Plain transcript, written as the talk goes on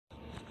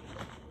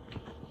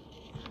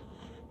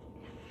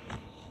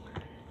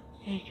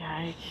Hey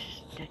guys,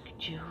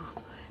 Pikachu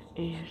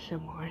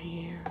ASMR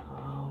here.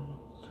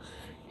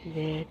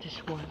 Today I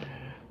just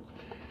wanna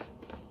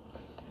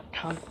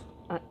talk.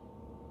 I,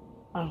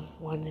 I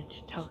wanted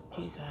to talk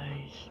to you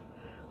guys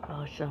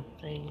about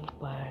something,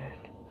 but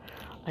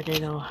I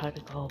didn't know how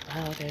to go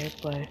about it.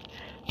 But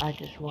I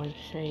just want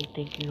to say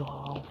thank you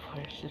all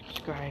for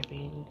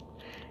subscribing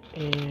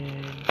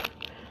and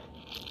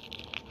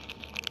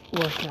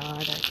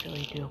whatnot. I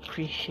really do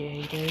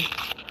appreciate it.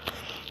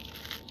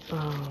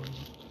 Um,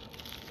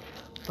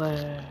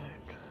 but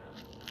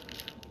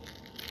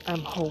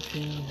I'm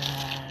hoping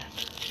that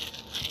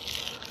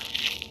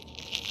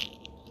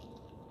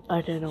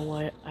I don't know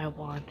what I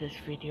want this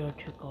video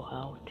to go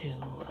out to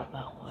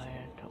about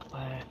what,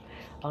 but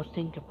I'll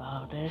think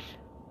about it.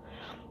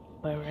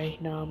 But right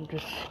now I'm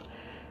just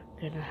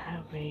gonna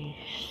have a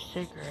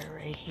cigarette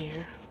right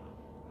here.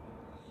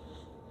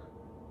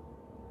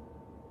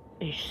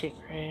 A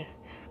cigarette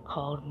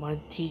called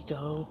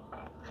Montego.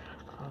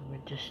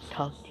 And just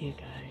talk to you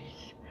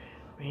guys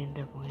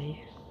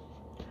randomly.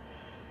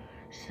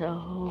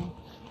 So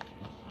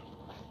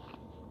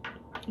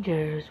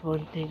there's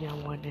one thing I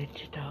wanted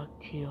to talk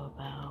to you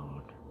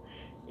about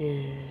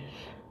is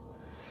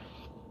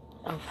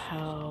of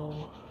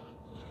how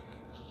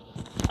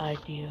I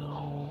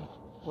deal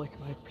with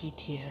my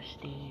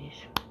PTSDs.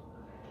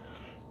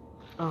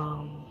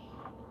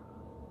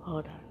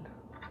 Hold on.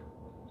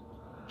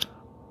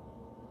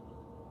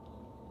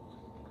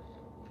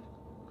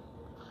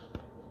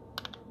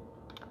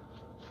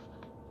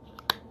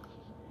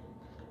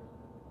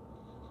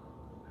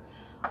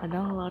 I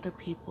know a lot of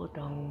people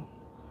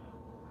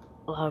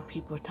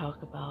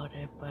talk about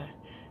it, but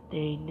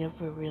they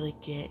never really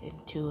get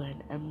into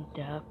an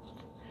in-depth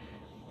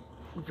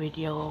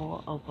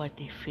video of what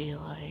they feel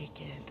like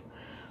and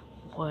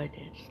what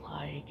it's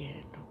like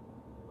and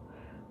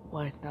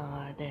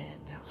whatnot,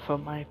 and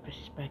from my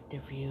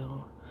perspective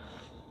view,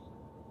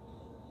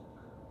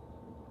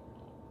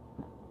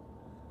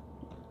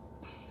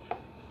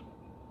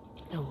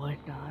 and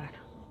whatnot.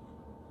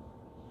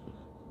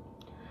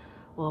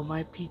 Well,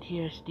 my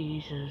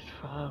PTSDs is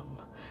from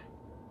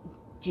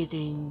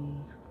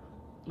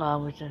I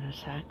was in a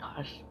psych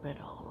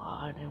hospital a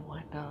lot and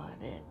whatnot,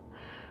 and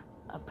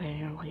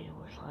apparently it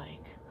was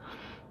like,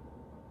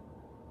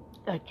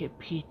 I get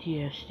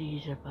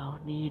PTSDs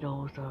about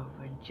needles of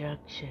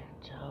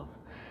injections of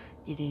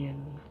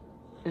getting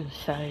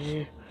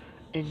inserted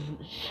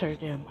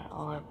in my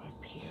arm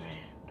up here,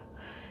 and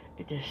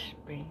it just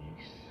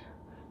brings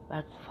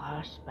back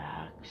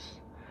flashbacks,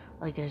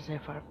 like as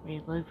if I'm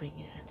reliving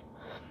it.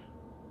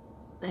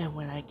 And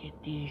when I get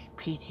these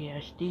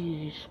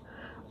PTSDs,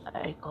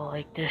 I go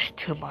like this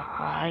to my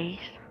eyes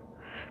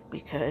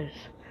because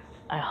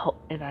I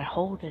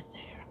hold it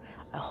there.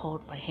 I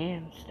hold my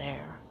hands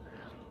there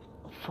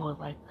for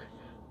like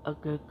a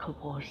good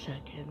couple of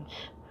seconds.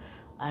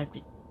 I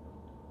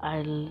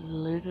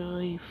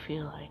literally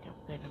feel like I'm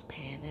gonna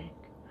panic,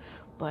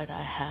 but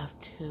I have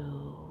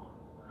to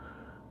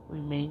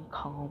remain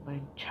calm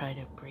and try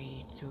to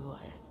breathe through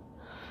it.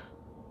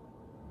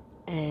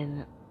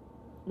 And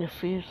it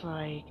feels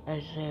like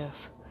as if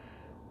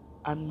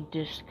I'm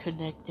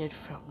disconnected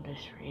from this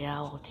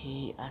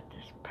reality at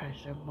this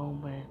present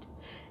moment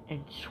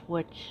and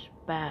switch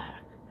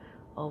back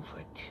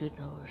over to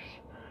those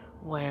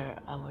where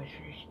I was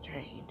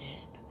restrained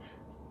and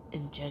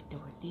injected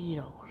with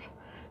needles.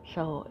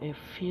 So it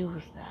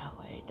feels that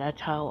way. That's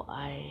how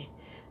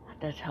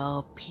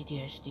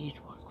PTSDs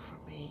work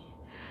for me.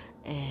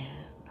 And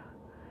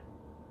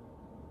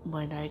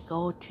when I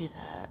go to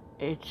that,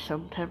 it's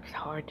sometimes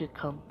hard to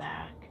come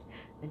back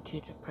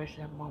into the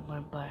present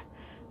moment, but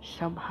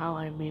somehow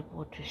I'm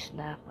able to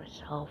snap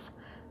myself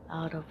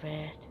out of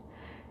it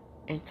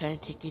and kind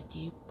of take a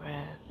deep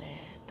breath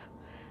and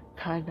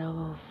kind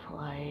of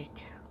like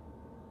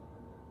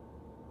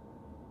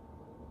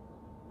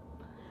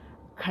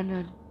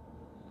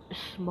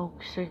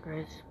smoke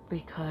cigarettes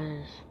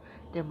because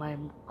they're my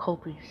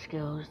coping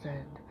skills,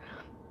 and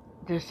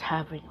just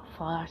having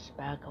a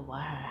flashback of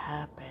what had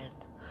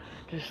happened,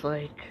 just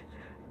like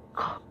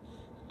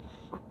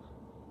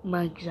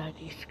my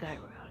anxiety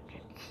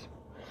skyrockets.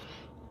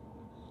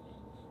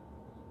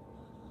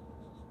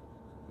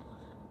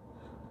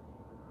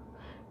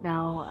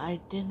 Now I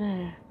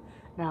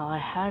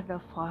had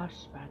a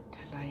flashback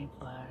tonight,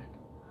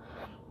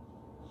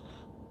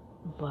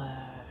 but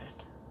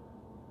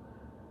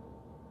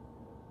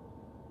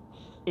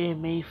it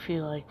may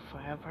feel like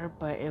forever,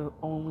 but it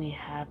only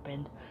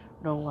happened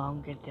no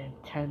longer than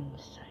 10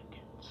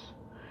 seconds.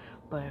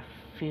 But it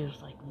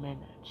feels like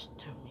minutes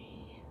to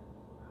me.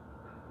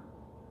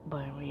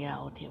 But in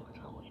reality, it was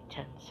only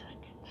 10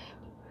 seconds.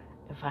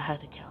 If I had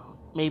to count,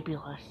 maybe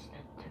less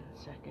than 10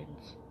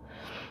 seconds.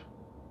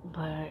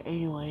 But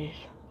anyways,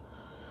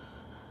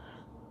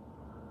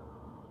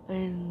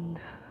 and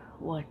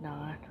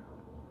whatnot.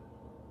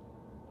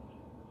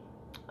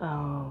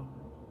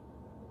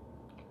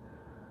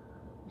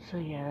 So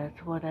yeah,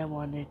 that's what I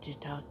wanted to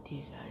talk to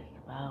you guys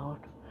about.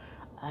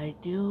 I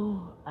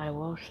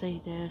will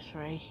say this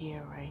right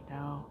here, right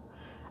now.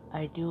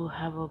 I do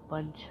have a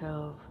bunch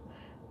of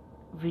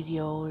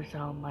videos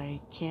on my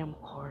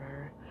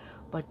camcorder,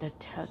 but the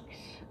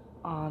text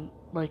on,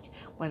 like,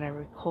 when I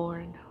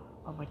record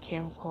on my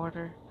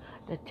camcorder,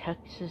 the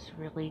text is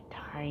really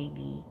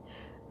tiny.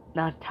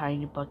 Not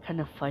tiny, but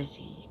kind of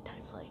fuzzy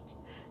type like.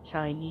 So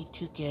I need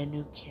to get a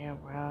new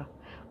camera,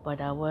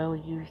 but I will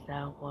use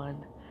that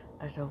one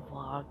as a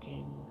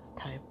vlogging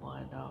type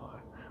one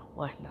or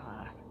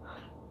whatnot.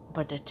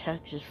 But the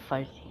text is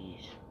fuzzy.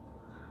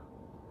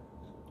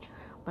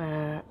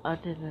 But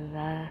other than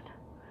that,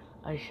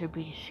 I should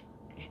be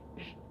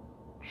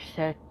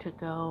set to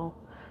go.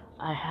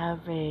 I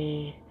have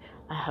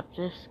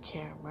this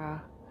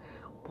camera,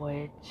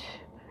 which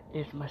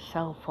is my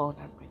cell phone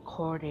I'm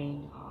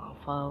recording off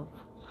of.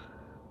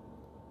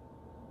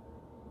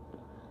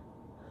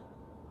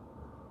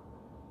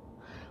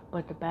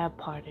 But the bad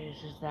part is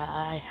that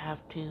I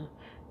have to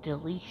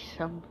delete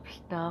some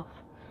stuff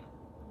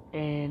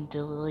and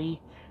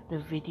delete the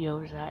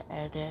videos I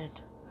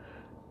edit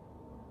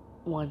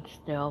once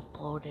they're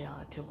uploaded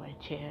onto my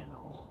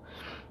channel.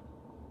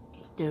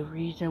 The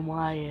reason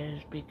why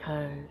is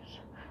because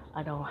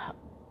I don't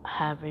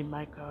have a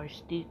micro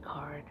SD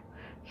card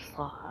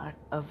slot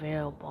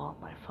available on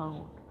my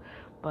phone.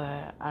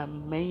 But I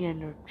may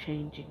end up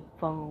changing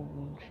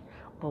phones,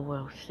 but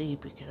we'll see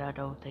because I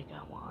don't think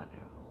I want to.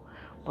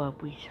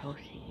 But we shall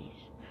see.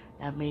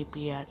 That may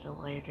be at a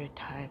later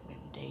time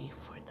and day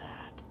for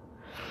that.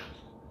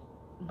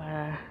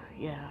 But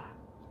yeah.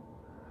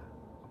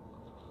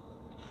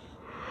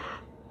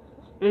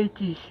 It's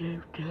the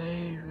same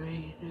time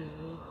right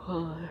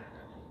now.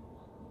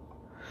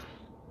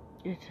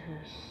 It's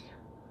just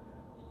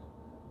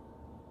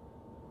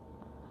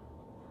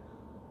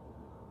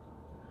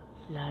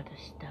a lot of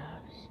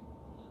stuff.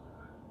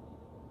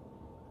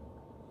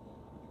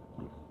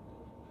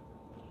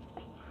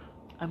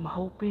 I'm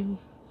hoping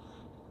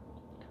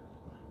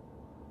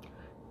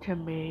to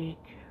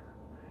make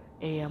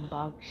a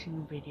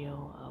unboxing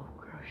video of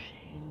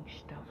crocheting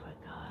stuff I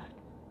got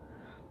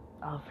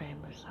off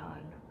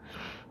Amazon,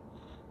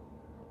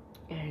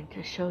 and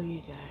to show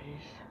you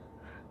guys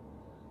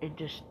and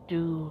just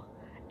do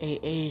a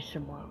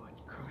ASMR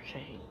with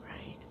crocheting,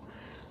 right?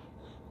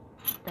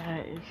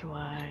 That is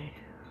why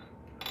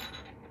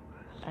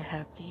I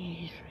have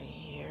these right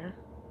here.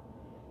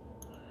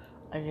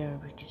 I don't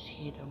know if you can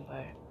see them,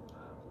 but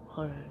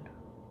hold on.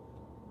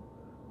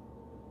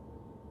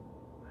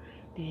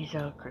 These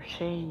are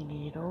crocheting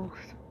needles.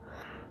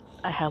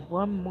 I have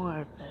one more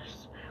of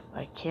this, but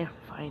I can't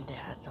find it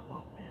at the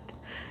moment.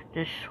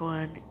 This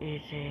one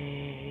is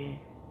a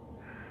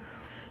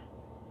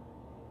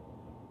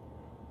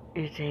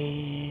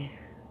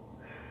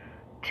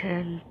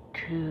 10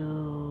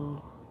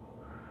 to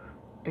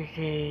is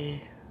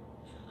a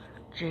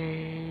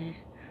JK.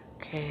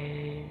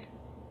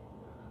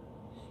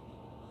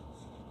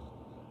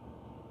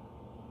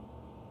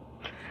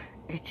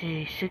 It's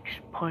a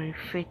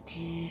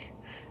 6.50,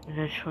 and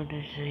this one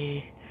is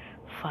a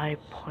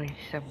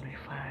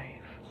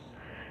 5.75.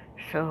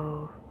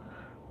 So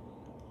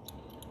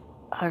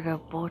out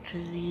of both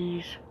of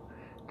these,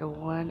 the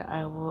one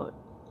I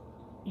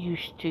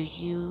used to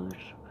use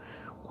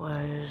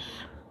was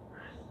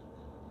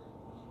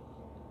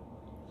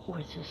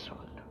this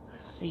one.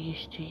 I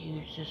used to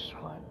use this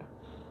one.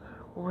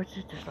 Or was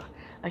it this one?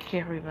 I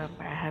can't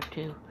remember. I have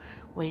to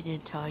wait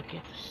until I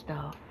get the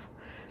stuff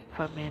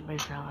from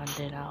Amazon,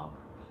 then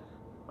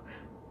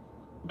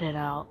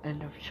I'll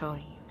end up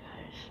showing you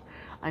guys.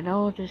 I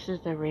know this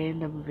is a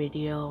random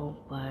video,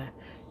 but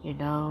you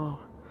know,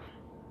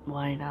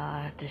 why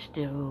not just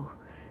do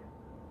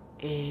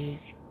a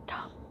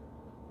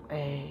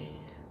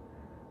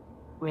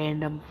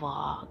random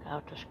vlog?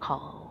 I'll just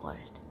call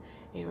it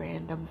a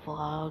random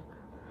vlog.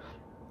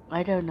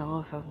 I don't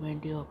know if I'm gonna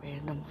do a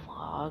random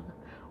vlog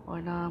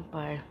or not,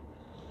 but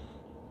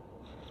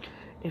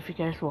if you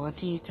guys want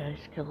to, you guys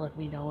can let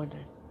me know in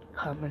the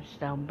comments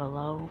down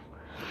below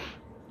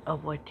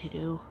of what to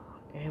do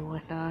and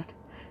whatnot.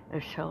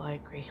 If so, I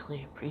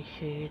greatly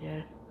appreciate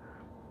it.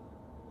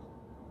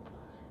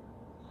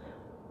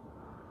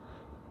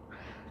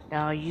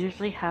 Now, I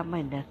usually have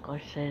my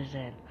necklaces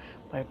and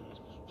my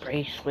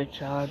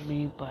bracelets on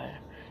me,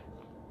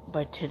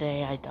 but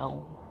today I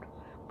don't,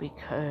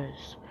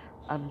 because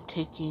I'm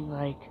taking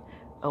like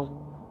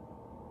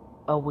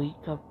a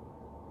week of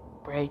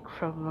break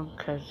from them,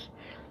 because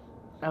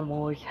I'm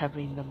always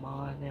having them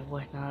on and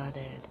whatnot,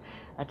 and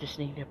I just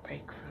need a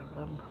break from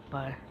them.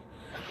 But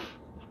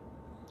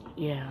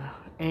yeah,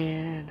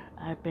 and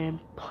I've been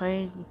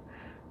playing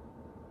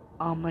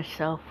on my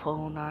cell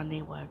phone on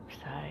the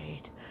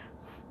website.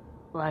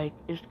 Like,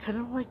 it's kind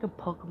of like a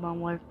Pokemon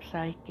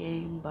website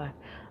game, but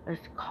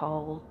it's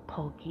called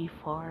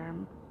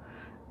PokeFarm.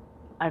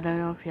 I don't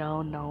know if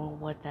y'all know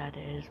what that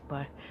is,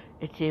 but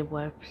it's a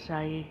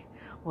website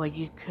where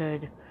you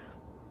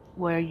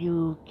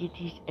get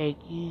these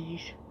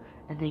eggies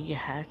and then you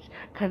hatch,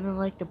 kind of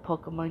like the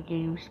Pokemon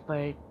games,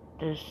 but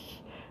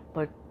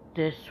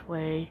this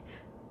way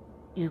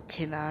you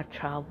cannot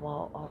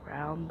travel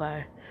around,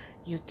 but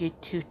you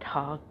get to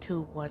talk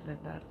to one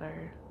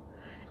another.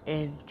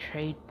 and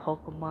trade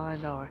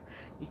Pokemon, or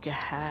you can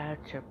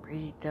hatch or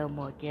breed them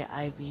or get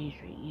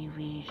IVs or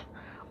EVs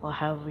or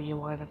however you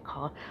want to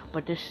call it.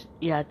 But this,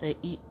 yeah, the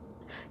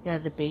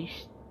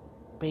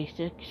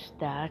basic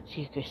stats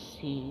you can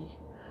see,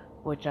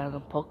 which on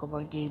the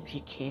Pokemon games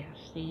you can't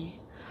see.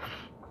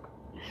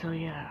 So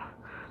yeah,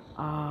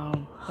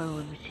 hold on,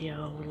 let me see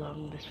how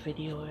long this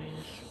video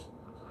is.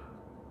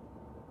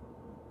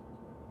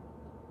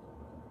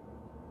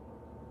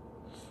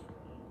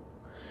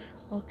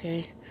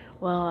 Okay,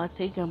 well, I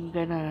think I'm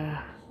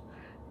gonna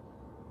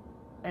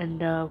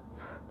end up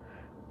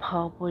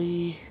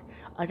probably,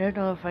 I don't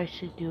know if I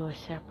should do a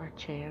separate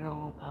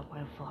channel about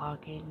my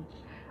vlogging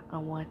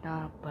and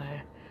whatnot,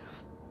 but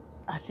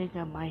I think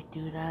I might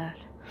do that.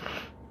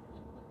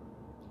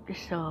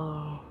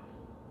 So,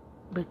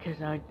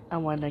 because I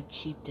want to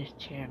keep this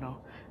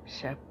channel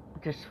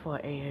just for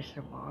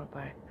ASMR,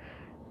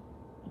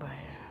 but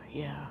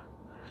yeah.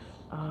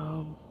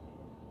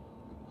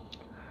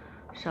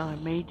 So I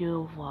may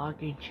do a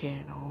vlogging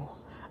channel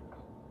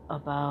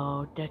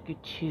about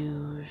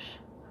Deku-2's,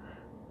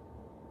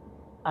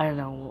 I don't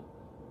know,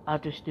 I'll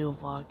just do a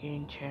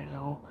vlogging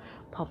channel,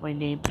 probably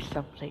name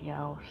something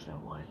else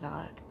and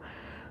whatnot,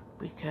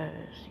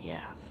 because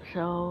yeah.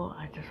 So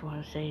I just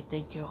want to say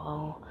thank you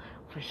all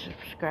for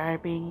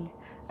subscribing.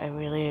 I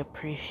really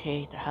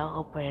appreciate the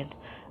help, and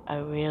I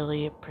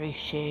really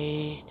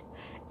appreciate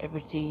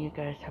everything you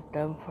guys have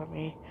done for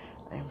me.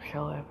 I'm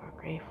so ever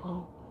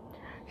grateful.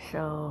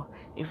 So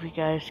if you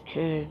guys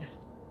could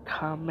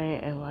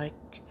comment and like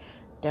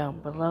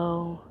down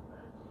below,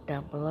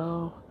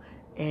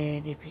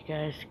 and if you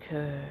guys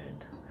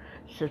could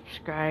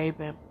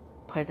subscribe and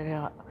put it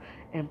out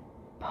and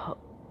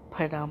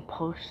put on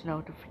post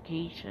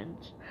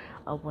notifications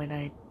of when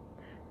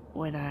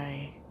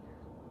I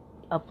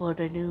upload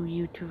a new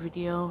YouTube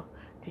video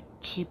to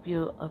keep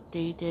you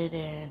updated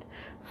and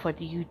for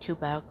the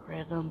YouTube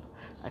algorithm.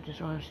 I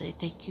just want to say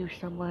thank you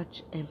so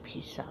much and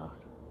peace out.